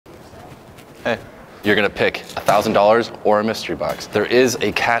Hey. You're gonna pick $1,000 or a mystery box. There is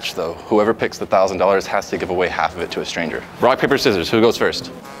a catch though. Whoever picks the $1,000 has to give away half of it to a stranger. Rock, paper, scissors, who goes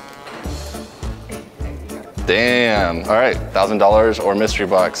first? Damn, all right, $1,000 or mystery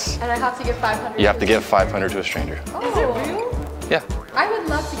box. And I have to give $500. You have to give $500 to a stranger. Oh. Is it real? Yeah. I would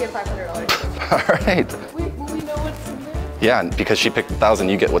love to give $500. All right. Wait, will we know what's in there? Yeah, because she picked 1,000,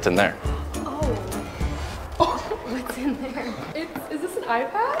 you get what's in there. Oh. What's in there? Is this an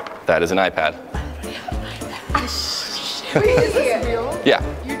iPad? That is an iPad. Wait, is this real? Yeah.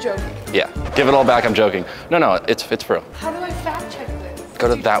 You're joking. Yeah. Give it all back, I'm joking. No, it's for real. How do I fact check this?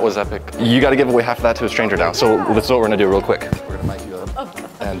 Go to ThatWasEpic. You gotta give away half of that to a stranger now. So this is what we're gonna do real quick. We're gonna mic you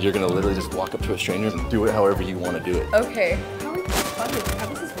up. And you're gonna literally just walk up to a stranger and do it however you wanna do it. Okay. How are we funding? How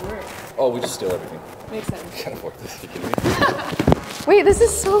does this work? Oh, we just steal everything. Makes sense. You can't afford this, you kidding me? Wait, this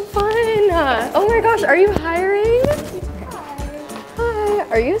is so fun. Oh my gosh, are you hiring? Hi.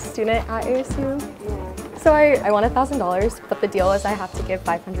 Are you a student at ASU? Yeah. So I won $1,000, but the deal is I have to give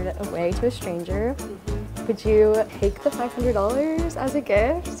 $500 away to a stranger. Would you take the $500 as a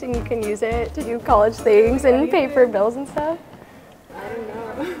gift and you can use it to do college things and pay for bills and stuff? I don't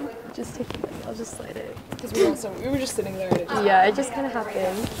know. Just take it. I'll just slide it. Because we were just sitting there. And Yeah, it just kind of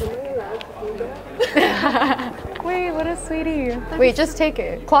happened. Wait, what a sweetie. Wait, just take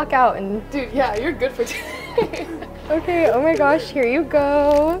it. Clock out and... Dude, yeah, you're good for today. Okay, oh my gosh, here you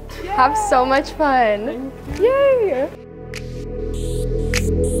go. Yay. Have so much fun. Yay!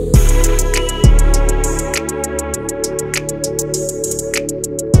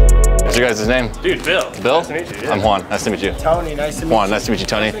 What's your guys' name? Dude, Bill. Bill? Nice to meet you. Yeah. I'm Juan. Nice to meet you. Tony, nice to meet you. Juan, nice to meet you,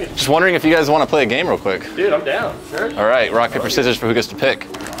 Tony. Just wondering if you guys want to play a game real quick. Dude, I'm down. Sure. All right, rock, paper, scissors for who gets to pick.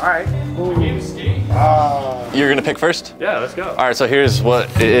 All right. You're gonna pick first? Yeah, let's go. All right, so here's what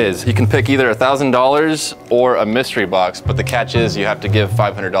it is. You can pick either $1,000 or a mystery box, but the catch is you have to give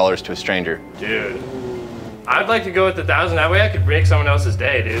 $500 to a stranger. Dude, I'd like to go with the 1,000. That way I could break someone else's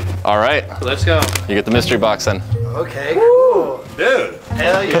day, dude. All right. Let's go. You get the mystery box then. Okay, cool. Dude.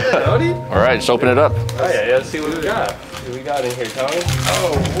 Hell yeah, Tony. All right, just open it up. Oh yeah, let's see what we got. What we got in here, Tony?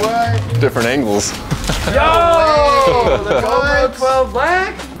 Oh, what? Different angles. Yo! The GoPro 12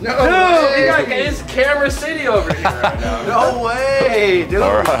 Black? No Dude, we got way. it's Camera City over here right now. No way, dude.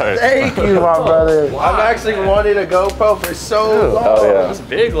 All right. Thank you, my brother. Wow. I've actually wanted a GoPro for so long. Oh, yeah. That's a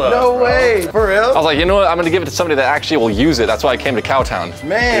big love. No way. For real? I was like, you know what? I'm gonna give it to somebody that actually will use it. That's why I came to Cowtown.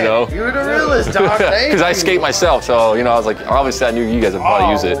 Man, you know? you're the realest, dog. Thank Because I you. skate myself, so you know, I was like, obviously I knew you guys would probably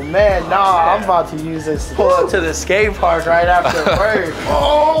use it. Oh man, nah, I'm about to use this. Pull up to the skate park right after work.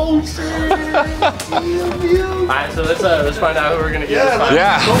 Oh shit! Alright, so let's find out who we're gonna get.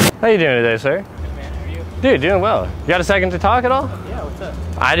 Yeah. How you doing today, sir? Dude, doing well. You got a second to talk at all? Yeah, what's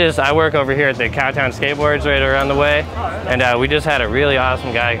up? I work over here at the Cowtown Skateboards right around the way, and we just had a really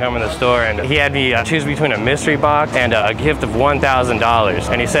awesome guy come in the store, and he had me choose between a mystery box and a gift of $1,000.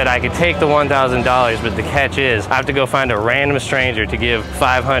 And he said I could take the $1,000, but the catch is I have to go find a random stranger to give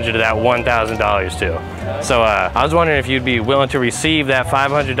 $500 of that $1,000 to. So I was wondering if you'd be willing to receive that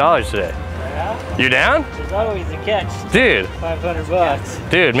 $500 today. You down? There's always a catch. Dude. $500.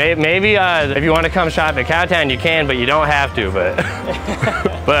 Dude, maybe if you want to come shop at Cowtown, you can, but you don't have to. But,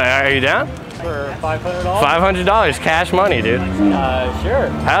 but are you down? For $500? $500, cash money, dude. Sure.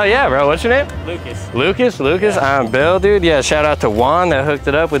 Hell yeah, bro. What's your name? Lucas. Lucas. Yeah. I'm Bill, dude. Yeah, shout out to Juan that hooked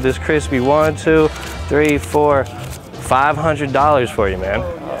it up with this crispy 1, 2, 3, 4, $500 for you, man.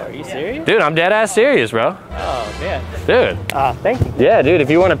 Oh, are you serious? Dude, I'm dead ass serious, bro. Oh, man. Dude. Thank you. Yeah, dude, if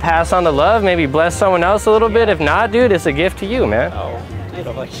you want to pass on the love, maybe bless someone else a little bit. If not, dude, it's a gift to you, man. Oh, dude,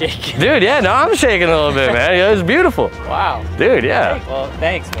 I'm like shaking. Dude, yeah, no, I'm shaking a little bit, man. It was beautiful. Wow. Dude, yeah. Hey, well,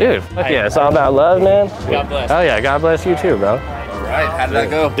 thanks, man. Dude, fuck yeah, it's all about love, man. God bless. Oh yeah, God bless you too, bro. All right, how did that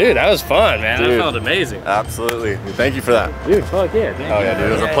go? Dude, that was fun, man. Dude. That felt amazing. Absolutely. Thank you for that. Dude, fuck yeah. Thank Oh yeah, dude,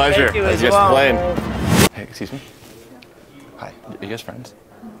 it was a pleasure. Thank you Thanks as guys well. for playing. Hey, excuse me. Hi, are you guys friends?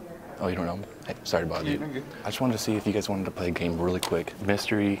 Oh, you don't know him? Hey, sorry to bother you. I just wanted to see if you guys wanted to play a game really quick.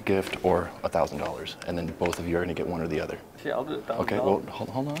 Mystery, gift, or $1,000. And then both of you are gonna get one or the other. Yeah, I'll do it. Okay, well, hold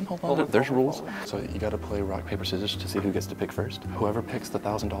on. There's rules. So you gotta play rock, paper, scissors to see who gets to pick first. Whoever picks the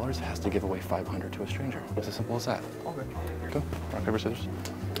 $1,000 has to give away $500 to a stranger. It's as simple as that. Okay. Go, rock, paper, scissors.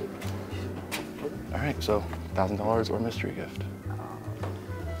 All right, so $1,000 or mystery gift.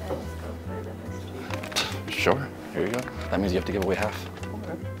 Sure, here you go. That means you have to give away half.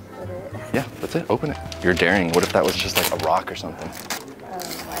 Yeah, that's it, open it. You're daring. What if that was just like a rock or something?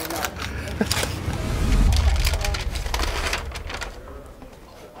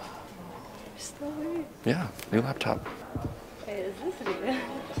 Yeah, new laptop. Hey, is this real?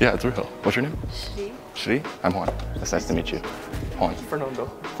 Yeah, it's real. What's your name? Shri. Shri? I'm Juan. It's nice to meet you. Juan. Fernando.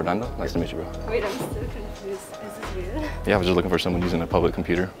 Fernando? Nice to meet you, bro. Wait, I'm still confused. Is this weird? Yeah, I was just looking for someone using a public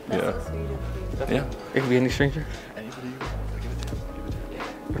computer. Yeah. Yeah. It can be any stranger.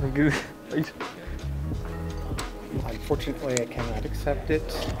 Good. Unfortunately, I cannot accept it.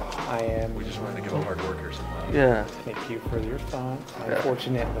 I am. We just wanted to give a hard worker some money. Yeah. Thank you for your thoughts.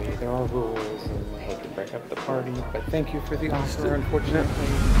 Unfortunately, there are rules, and I hate to break up the party, but thank you for the offer. Unfortunately.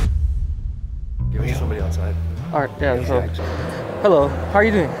 Give me somebody outside. All right. Yeah. So, hello. How are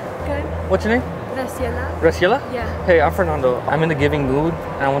you doing? Good. What's your name? Graciela? Graciela? Yeah. Hey, I'm Fernando. I'm in the giving mood,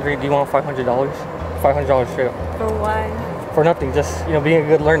 and I'm wondering, do you want $500? $500 straight up. For what? For nothing, just, you know, being a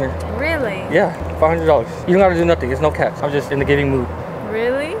good learner. Really? Yeah, $500. You don't gotta do nothing, there's no catch. I'm just in the giving mood.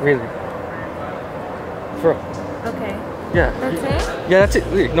 Really? Really. For real. Okay. Yeah. That's it? Yeah, that's it.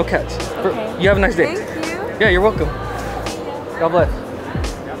 Really, no catch. Okay. You have a nice day. Thank you. Yeah, you're welcome. God bless.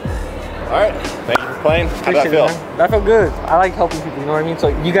 All right. Thank you for playing. How did that Appreciate feel? it, man. That felt good. I like helping people, you know what I mean? So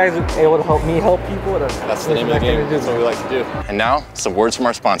you guys are able to help me help people. That's the name of the game. That's what we like to do. And now, some words from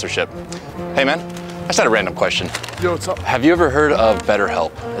our sponsorship. Hey, man. I just had a random question. Yo, what's up? Have you ever heard of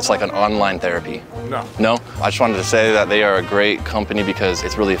BetterHelp? It's like an online therapy. No. No? I just wanted to say that they are a great company because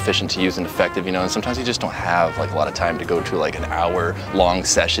it's really efficient to use and effective, you know, and sometimes you just don't have like a lot of time to go to like an hour-long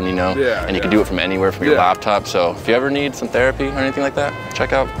session, you know? Yeah, and you can do it from anywhere from your Yeah. laptop. So if you ever need some therapy or anything like that,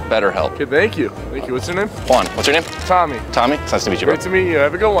 check out BetterHelp. Okay, thank you. Thank you. What's your name? Juan, what's your name? Tommy. Tommy? It's nice to meet you, bro. Great to meet you.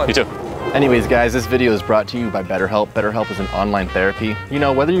 Have a good one. You too. Anyways, guys, this video is brought to you by BetterHelp. BetterHelp is an online therapy. You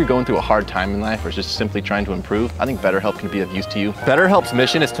know, whether you're going through a hard time in life or just simply trying to improve, I think BetterHelp can be of use to you. BetterHelp's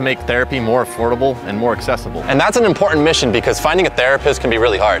mission is to make therapy more affordable and more accessible. And that's an important mission because finding a therapist can be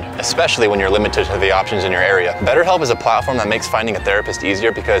really hard, especially when you're limited to the options in your area. BetterHelp is a platform that makes finding a therapist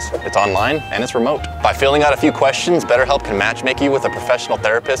easier because it's online and it's remote. By filling out a few questions, BetterHelp can matchmake you with a professional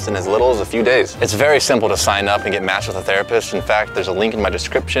therapist in as little as a few days. It's very simple to sign up and get matched with a therapist. In fact, there's a link in my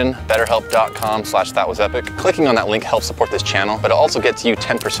description, BetterHelp.com/ThatWasEpic. Clicking on that link helps support this channel, but it also gets you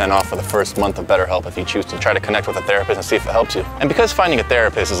 10% off for the first month of BetterHelp if you choose to try to connect with a therapist and see if it helps you. And because finding a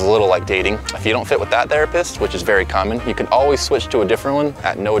therapist is a little like dating, if you don't fit with that therapist, which is very common, you can always switch to a different one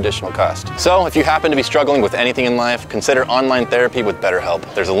at no additional cost. So if you happen to be struggling with anything in life, consider online therapy with BetterHelp.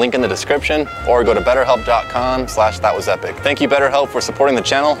 There's a link in the description, or go to BetterHelp.com/ThatWasEpic. Thank you, BetterHelp, for supporting the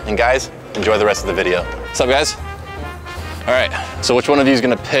channel, and guys, enjoy the rest of the video. What's up, guys? All right, so which one of you is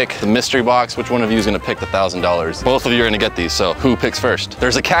gonna pick the mystery box? Which one of you is gonna pick the $1,000? Both of you are gonna get these, so who picks first?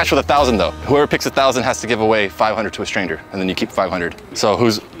 There's a catch with 1,000 though. Whoever picks 1,000 has to give away 500 to a stranger, and then you keep 500. So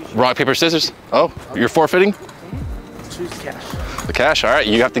who's rock, paper, scissors? Oh, you're forfeiting? Choose cash. The cash, all right.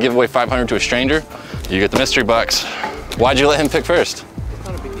 You have to give away 500 to a stranger. You get the mystery box. Why'd you let him pick first? It's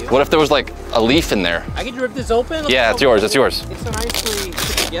not a big deal. What if there was like a leaf in there? I can rip this open? Yeah, it's yours, it's yours. It's so nicely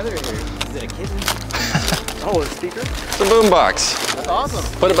put together here. Is it a kitten? Oh, a speaker? It's a boom box. That's awesome.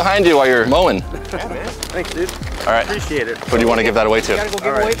 Put it behind you while you're mowing. Yeah, man. Thanks, dude. All right. Appreciate it. Who do you want to give that away You to? gotta go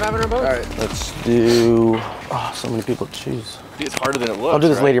give away 500 bucks. All right, let's do, oh, so many people to choose. It's harder than it looks. I'll do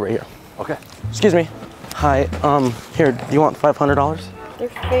this lady right here. Okay. Excuse me. Hi, here, do you want $500? They're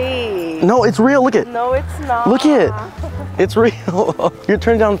fake. No, it's real, look it. No, it's not. Look it. It's real. You're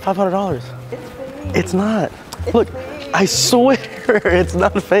turning down $500. It's fake. It's not. It's Look, fake. I swear it's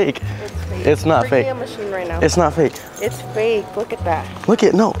not fake. It's fake. It's not Bring fake. me a machine right now. It's not fake. It's fake. Look at that. Look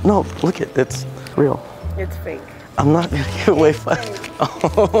it, no, look it, it's real. It's fake. I'm not gonna give away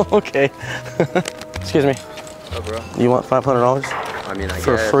Oh, okay. Excuse me. Oh, bro. You want $500? I mean, I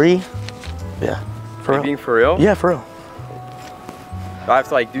For guess. free? Yeah. For real? Being for real? Yeah, for real. Do I have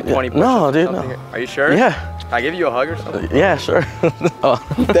to like do 20 push-ups No, or dude, something? no. Are you sure? Yeah. Can I give you a hug or something? Yeah, sure. Oh,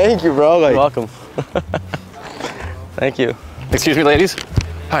 thank you, bro. You're welcome. Thank you. Excuse me, ladies.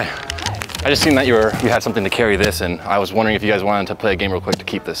 Hi. I just seen that you had something to carry this, and I was wondering if you guys wanted to play a game real quick to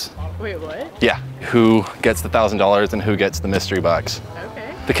keep this. Wait, what? Yeah. Who gets the $1,000 and who gets the mystery box?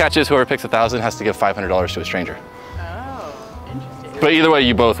 Okay. The catch is whoever picks 1,000 has to give $500 to a stranger. Oh, interesting. But either way,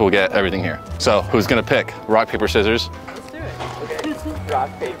 you both will get everything here. So who's gonna pick? Rock, paper, scissors? Let's do it. Rock,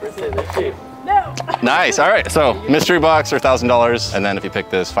 paper, scissors, shoot. No! Nice, all right. So mystery box or $1,000, and then if you pick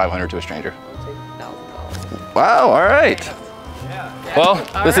this, 500 to a stranger. Wow, all right. Well,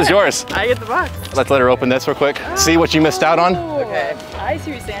 this is yours. I get the box. Let's let her open this real quick. See what you missed out on? Okay. I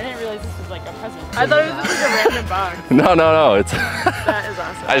see what you're saying. I didn't realize this was like a present. I thought it was just like a random box. No, it's, That is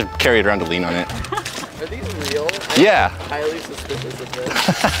awesome. I just carry it around to lean on it. Are these real? Yeah. Highly suspicious of this.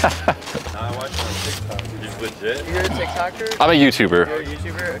 I watched on TikTok. He's legit. You're a TikTker? I'm a YouTuber. You're a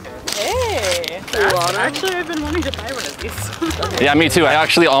YouTuber? Okay. Hey! Actually, I've been wanting to buy one of these. Yeah, me too. I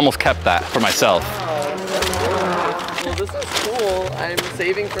actually almost kept that for myself. this is cool. I'm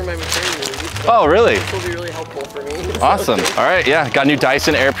saving for my maternity leave. So Oh, really? This will be really helpful for me. Awesome. All right, yeah. Got a new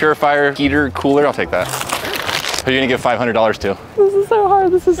Dyson air purifier, heater, cooler. I'll take that. Who are you gonna give $500 to? This is so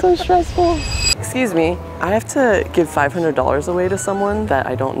hard. This is so stressful. Excuse me. I have to give $500 away to someone that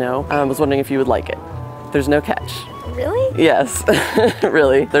I don't know. I was wondering if you would like it. There's no catch. Really? Yes,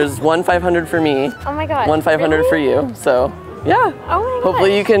 really. There's one 500 for me. Oh my God. One 500 really? for you. So, yeah. Oh my God.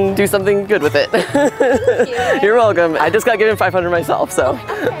 Hopefully you can do something good with it. Thank you. You're welcome. I just got given 500 myself, so.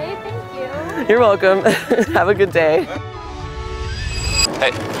 Okay, thank you. You're welcome. Have a good day.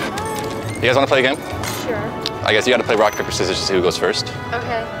 Hey, you guys wanna play a game? Sure. I guess you gotta play rock, paper, scissors to see who goes first.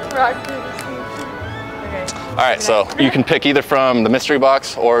 Okay. Rock, paper, scissors. Okay. All right, so you can pick either from the mystery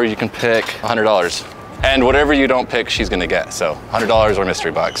box or you can pick $100. And whatever you don't pick, she's gonna get. So $100 or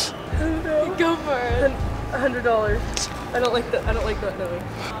mystery box. Go for it. $100. I don't like that. I don't like that.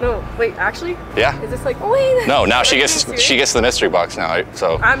 No, wait. Actually, Yeah. is this like? Oh wait. No, now she Are you gets serious? the mystery box now. Right?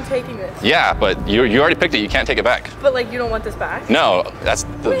 So I'm taking this. yeah, but you already picked it. You can't take it back. But like, you don't want this back? No, that's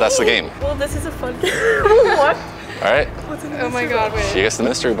the game. Well, this is a fun game. What? All right. What's in the mystery box? She gets the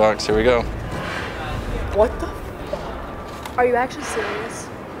mystery box. Here we go. What the? Are you actually serious?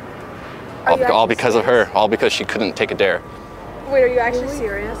 All because of her. All because she couldn't take a dare. Wait, are you actually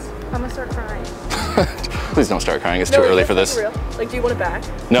serious? I'm gonna start crying. Please don't start crying. It's too early for this. For real? Like, do you want it back?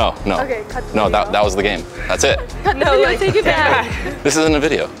 No. Okay, cut the No, video that was the game. That's it. No, like, take it back. This isn't a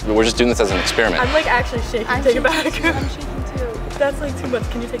video. We're just doing this as an experiment. I'm like actually shaking. Take it back. I'm shaking too. That's like too much.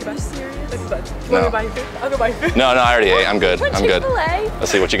 Can you take it back? Are you serious? Take it back. Do you No. want me to buy you food? I'll go buy you food. No, I already ate. I'm good. I'm good. Chick-fil-A.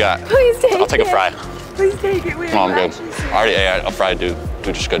 Let's see what you got. Please take it. I'll take a fry. Please take it. Wait, No, I'm are you good. actually serious? I already ate a fry, dude.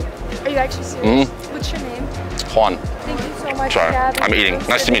 Dude, just good. Are you actually serious? Mm-hmm. What's your name? Juan. Thank you so much. Sorry, Yeah, I'm eating.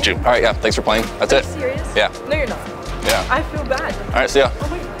 Nice to meet you. All right, yeah, thanks for playing. That's it. Serious? Yeah, No, you're not. yeah. I feel bad. All right, see ya. Oh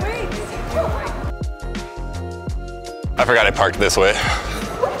wait. I forgot I parked this way.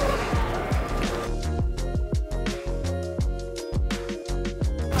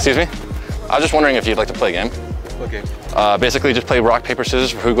 Excuse me? I was just wondering if you'd like to play a game. Okay. Basically, just play rock, paper,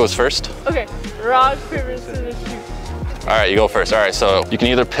 scissors for who goes first. Okay. Rock, paper, scissors, shoot. All right, you go first. All right, so you can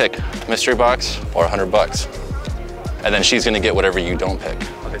either pick mystery box or $100. And then she's gonna get whatever you don't pick.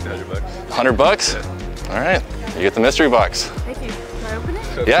 I'll take the $100. $100? Yeah. All right, you get the mystery box. Thank you. Can I open it?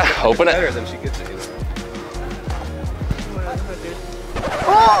 So Yeah, if open it. better, then she gets it.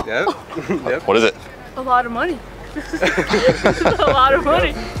 Yep. Yep. What is it? A lot of money. A lot of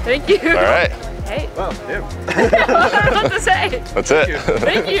money. Thank you. All right, Hey. Well, yeah. I don't know what to say. that's it.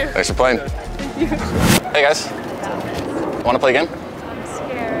 Thank you. Thanks for playing. Hey guys, wanna play a game? I'm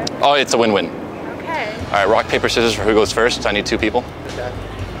scared. Oh, it's a win-win. Okay. All right, rock, paper, scissors for who goes first. I need 2 people.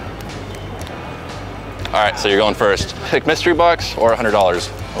 All right, so you're going first. Pick mystery box or $100.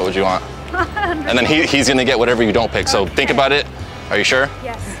 What would you want? And then he's gonna get whatever you don't pick. So think about it. Are you sure?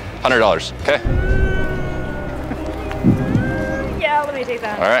 Yes. $100, okay? Yeah, let me take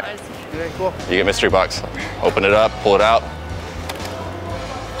that. All right. Cool. You get mystery box. Open it up, pull it out.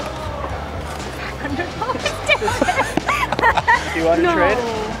 You want to trade?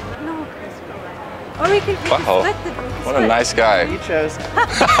 No. Or we can Wow, split the what a nice guy. You chose.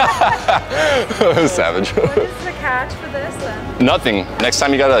 Savage. What is the catch for this then? Nothing. Next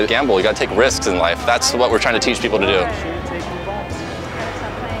time you gotta gamble, you gotta take risks in life. That's what we're trying to teach people to do. Stop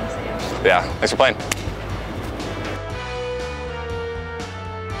playing soon. Yeah, thanks for playing.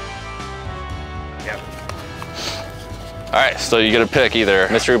 All right, so you get to pick either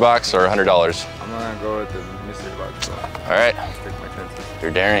mystery box or $100. I'm gonna go with the mystery box. So All right, take my chances.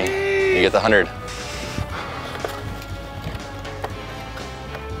 you're daring. You get the 100.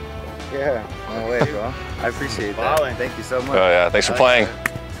 Yeah, no way, bro. I appreciate that. Ballin', thank you so much. Oh yeah, thanks for playing.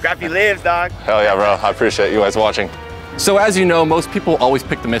 Scrappy lives, dog. Hell yeah, bro. I appreciate you guys watching. So as you know, most people always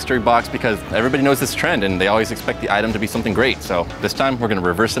pick the mystery box because everybody knows this trend and they always expect the item to be something great. So this time we're gonna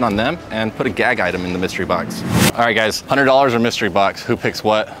reverse it on them and put a gag item in the mystery box. All right guys, $100 or mystery box, who picks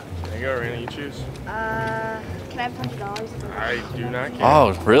what? There you go, Rena, you choose. Can I have $100? I do not care.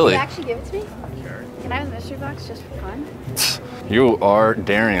 Oh, really? Can you actually give it to me? Can I have a mystery box just for fun? You are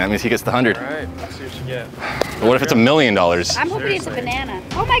daring. That means he gets the 100. All right, let's see what you get. But what if it's $1 million? I'm hoping it's a banana.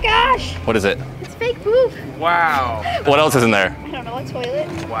 Oh my gosh! What is it? It's fake poop. Wow. What else is in there? I don't know, a toilet.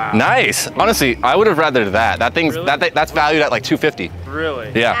 Wow. Nice. Honestly, I would have rather that. That thing's that's valued at like $250.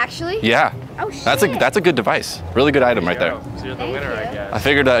 Really? Yeah. Actually? Yeah. Oh shit. That's a good device. Really good item right there. So you're the Thank winner, you. I guess. I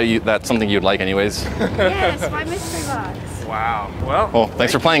figured that's something you'd like anyways. Yes, my mystery box. Wow. Well. Well,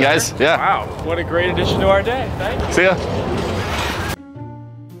 thanks for playing, guys. Yeah. Wow. What a great addition to our day. Thank you. See ya.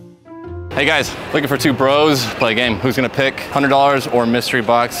 Hey guys, looking for 2 bros. Play a game. Who's gonna pick $100 or mystery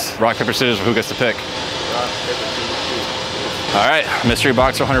box? Rock, paper, scissors, who gets to pick? Rock, paper, scissors, shoot. All right, mystery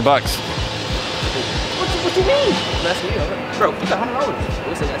box for $100. What you mean? That's me. Bro, put the $100.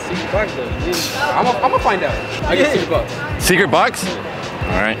 Listen, that's secret box though. I'm gonna find out. I get secret box. Secret box?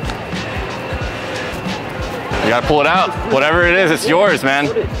 All right. You gotta pull it out. Whatever it is, it's yours, man.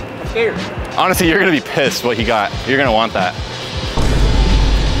 I'm scared. Honestly, you're gonna be pissed what he got. You're gonna want that.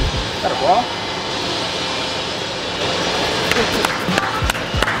 Is that a bra?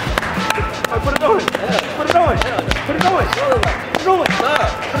 Put it on. Put it on. Put it on. Put it on.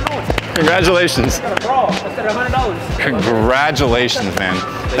 Congratulations. Got a bra. That's at $100. Congratulations, man.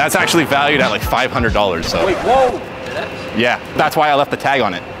 That's actually valued at like $500. So. Wait, whoa. Yeah, that's why I left the tag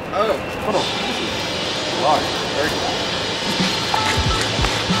on it. Oh, hold on.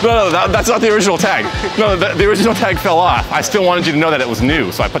 No, that's not the original tag. No, the original tag fell off. I still wanted you to know that it was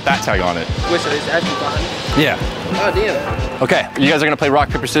new, so I put that tag on it. Wait, so it's actually behind? Yeah. Oh, damn. Okay, you guys are gonna play rock,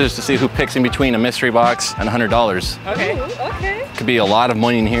 paper, scissors to see who picks in between a mystery box and $100. Okay. Okay. Could be a lot of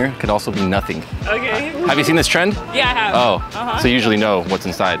money in here, could also be nothing. Okay. Have you seen this trend? Yeah, I have. Oh, so you usually know what's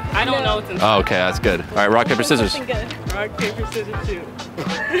inside. I don't know what's inside. Oh, okay, that's good. All right, rock, paper, scissors. Rock, paper, scissors, shoot.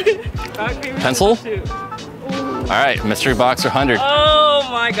 Rock, paper, Pencil? scissors, shoot. All right, mystery box or 100. Oh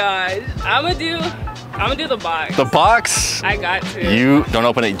my gosh. I'm gonna do the box. The box? I got to. You don't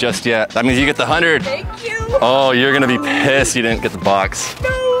open it just yet. That means you get the 100. Thank you. Oh, you're gonna be pissed you didn't get the box.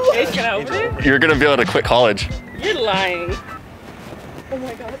 No. Hey, can I open it? You're gonna be able to quit college. You're lying. Oh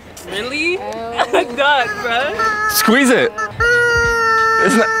my god. Really? Oh god, bro. Squeeze it.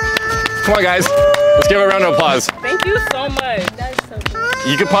 Isn't that? Come on, guys. Let's give it a round of applause. Thank you so much. That's so good.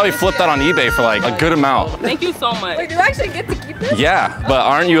 You could probably flip that on eBay for like a good amount. Thank you so much. Wait, do I actually get to keep this? Yeah, but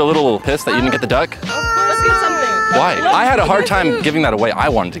aren't you a little pissed that you didn't get the duck? Let's get something. Why? I had a hard time giving that away. I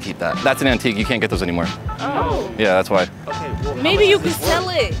wanted to keep that. That's an antique. You can't get those anymore. Oh. Yeah, that's why. Maybe you could sell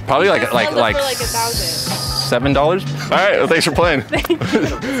it. Probably like for like $1,000. $7. All right, well, thanks for playing.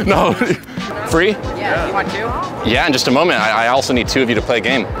 No, free? Yeah. You want two? Yeah, in just a moment. I also need 2 of you to play a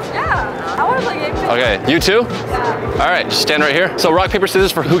game. Yeah, I want to play a game too. Okay, you too? Yeah. All right, just stand right here. So rock, paper,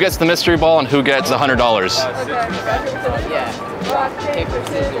 scissors for who gets the mystery ball and who gets $100. Yeah. Rock, paper,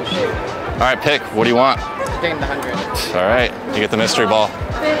 scissors, shoot. All right, pick. What do you want? Getting the 100. All right, you get the mystery ball.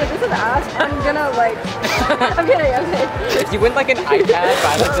 Dude, if this is ass, I'm gonna like, I'm kidding. If you win like an iPad,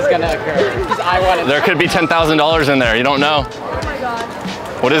 violence is gonna occur. Because I wanted. There could be $10,000 in there. You don't know. Oh my god.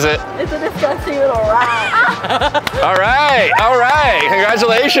 What is it? It's a disgusting little rat. All right, all right.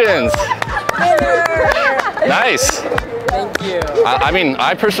 Congratulations. Nice. Thank you. I mean,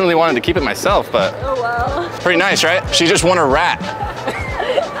 I personally wanted to keep it myself, but Oh wow. pretty nice, right? She just won a rat.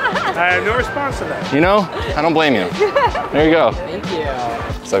 I have no response to that. You know, I don't blame you. There you go. Thank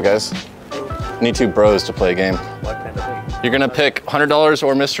you. So guys, need 2 bros to play a game. What kind of thing? You're gonna pick $100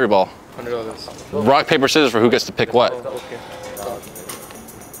 or mystery ball. $100. Rock, paper, scissors for who gets to pick what. Okay.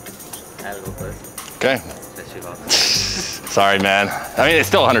 I'll go first. Okay. Mystery box. Sorry, man. I mean, it's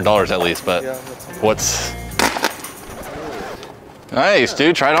still $100 at least, but Yeah, what's... Nice,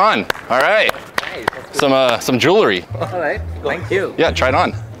 dude, try it on. All right. Some jewelry. Alright, thank you. Yeah, try it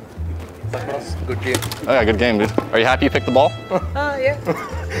on. Good game. Oh yeah, good game, dude. Are you happy you picked the ball? Yeah.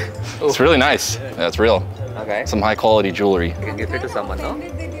 It's really nice. Yeah, it's real. Okay. Some high quality jewelry. You can give it to someone, no?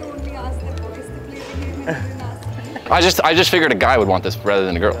 I just figured a guy would want this rather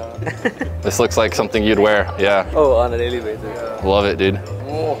than a girl. This looks like something you'd wear. Yeah. Oh, on a daily basis. Love it, dude.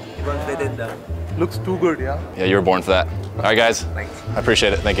 Oh, even fitted that. Looks too good, yeah? Yeah, you were born for that. All right, guys. Thanks. I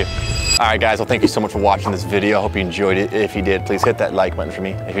appreciate it. Thank you. All right, guys. Well, thank you so much for watching this video. I hope you enjoyed it. If you did, please hit that like button for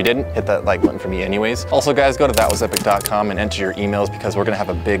me. If you didn't, hit that like button for me anyways. Also, guys, go to ThatWasEpic.com and enter your emails because we're going to have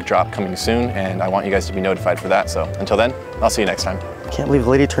a big drop coming soon, and I want you guys to be notified for that. So until then, I'll see you next time. Can't believe the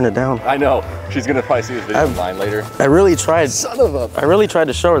lady turned it down. I know. She's going to probably see this video online later. I really tried. Son of a... I really tried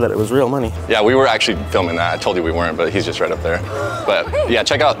to show her that it was real money. Yeah, we were actually filming that. I told you we weren't, but he's just right up there. But yeah,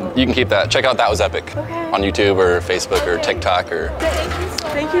 check out, you can keep that. Check out ThatWasEpic on YouTube or Facebook or TikTok or...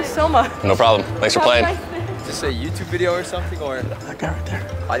 Thank you so much. No problem. Thanks for playing. Is this a YouTube video or something, or? That guy right there.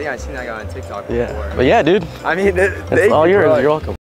 I think I've seen that guy on TikTok Yeah. before. But yeah, dude. I mean, It's all yours. You're welcome.